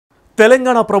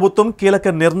తెలంగాణ ప్రభుత్వం కీలక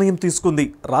నిర్ణయం తీసుకుంది.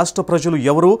 రాష్ట్ర ప్రజలు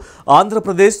ఎవరు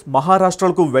ఆంధ్రప్రదేశ్,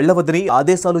 మహారాష్ట్రలకు వెళ్లవద్దని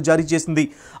ఆదేశాలు జారీ చేసింది.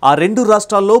 ఆ రెండు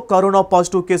రాష్ట్రాల్లో కరోనా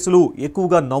పాజిటివ్ కేసులు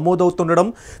ఎక్కువగా నమోదవుతుండడం,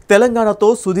 తెలంగాణతో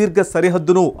సుదీర్ఘ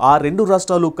సరిహద్దును ఆ రెండు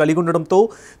రాష్ట్రాలు కలిగి ఉండడంతో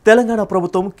తెలంగాణ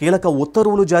ప్రభుత్వం కీలక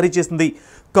ఉత్తర్వులు జారీ చేసింది.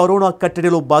 కరోనా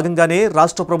కట్టడిలో భాగంగానే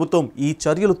రాష్ట్ర ప్రభుత్వం ఈ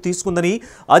చర్యలు తీసుకుందని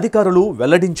అధికారులు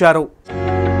వెల్లడించారు.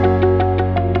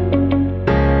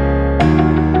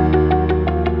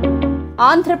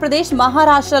 ఆంధ్రప్రదేశ్,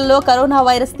 మహారాష్ట్రల్లో కరోనా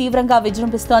వైరస్ తీవ్రంగా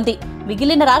విజృంభిస్తోంది.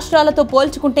 మిగిలిన రాష్ట్రాలతో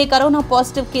పోల్చుకుంటే కరోనా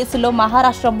పాజిటివ్ కేసుల్లో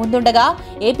మహారాష్ట్ర ముందుండగా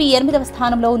ఏపీ 8వ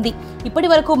స్థానంలో ఉంది. ఇప్పటి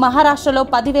వరకు మహారాష్ట్రలో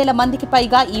 10,000 మందికి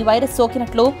పైగా ఈ వైరస్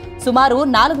సోకినట్లు సుమారు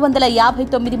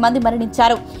 459 మంది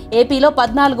మరణించారు. ఏపీలో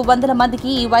 1,400 మందికి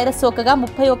ఈ వైరస్ సోకగా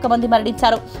 31 మంది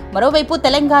మరణించారు. మరోవైపు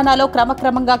తెలంగాణలో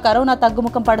క్రమక్రమంగా కరోనా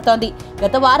తగ్గుముఖం పడుతోంది.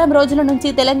 గత వారం రోజుల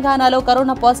నుంచి తెలంగాణలో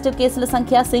కరోనా పాజిటివ్ కేసుల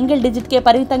సంఖ్య సింగిల్ డిజిట్కే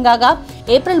పరిమితం కాగా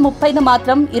ఏప్రిల్ 30న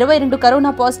మాత్రం 22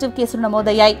 కరోనా పాజిటివ్ కేసులు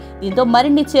నమోదయ్యాయి. దీంతో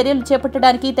మరిన్ని చర్యలు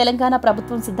చేపట్టడానికి తెలంగాణ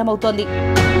ప్రభుత్వం సిద్ధమవుతోంది.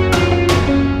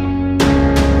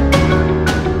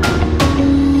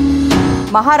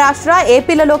 మహారాష్ట్ర,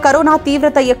 ఏపీలలో కరోనా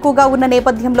తీవ్రత ఎక్కువగా ఉన్న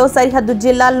నేపథ్యంలో సరిహద్దు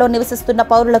జిల్లాల్లో నివసిస్తున్న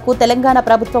పౌరులకు తెలంగాణ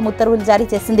ప్రభుత్వం ఉత్తర్వులు జారీ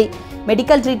చేసింది.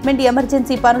 మెడికల్ ట్రీట్మెంట్,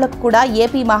 ఎమర్జెన్సీ పనులకు కూడా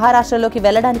ఏపీ, మహారాష్ట్రలోకి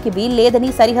వెళ్లడానికి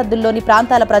వీల్లేదని సరిహద్దుల్లోని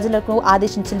ప్రాంతాల ప్రజలకు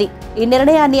ఆదేశించింది. ఈ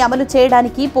నిర్ణయాన్ని అమలు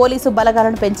చేయడానికి పోలీసు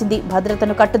బలగాలను పెంచింది,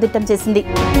 భద్రతను కట్టుదిట్టం చేసింది.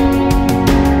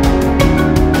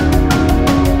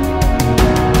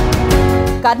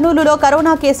 కర్నూలులో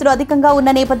కరోనా కేసులు అధికంగా ఉన్న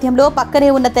నేపథ్యంలో పక్కనే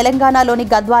ఉన్న తెలంగాణలోని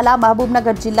గద్వాల,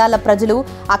 మహబూబ్నగర్ జిల్లాల ప్రజలు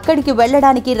అక్కడికి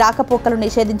వెళ్లడానికి రాకపోకలు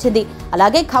నిషేధించింది.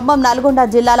 అలాగే ఖమ్మం, నల్గొండ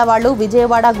జిల్లాల వాళ్లు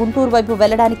విజయవాడ, గుంటూరు వైపు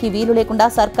వెళ్లడానికి వీలు లేకుండా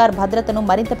సర్కార్ భద్రతను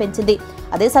మరింత పెంచింది.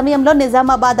 అదే సమయంలో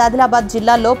నిజామాబాద్, ఆదిలాబాద్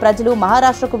జిల్లాల్లో ప్రజలు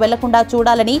మహారాష్ట్రకు వెళ్లకుండా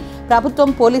చూడాలని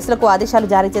ప్రభుత్వం పోలీసులకు ఆదేశాలు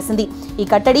జారీ చేసింది. ఈ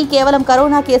కట్టడి కేవలం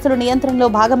కరోనా కేసులు నియంత్రణలో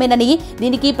భాగమేనని,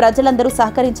 దీనికి ప్రజలందరూ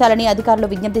సహకరించాలని అధికారులు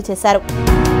విజ్ఞప్తి చేశారు.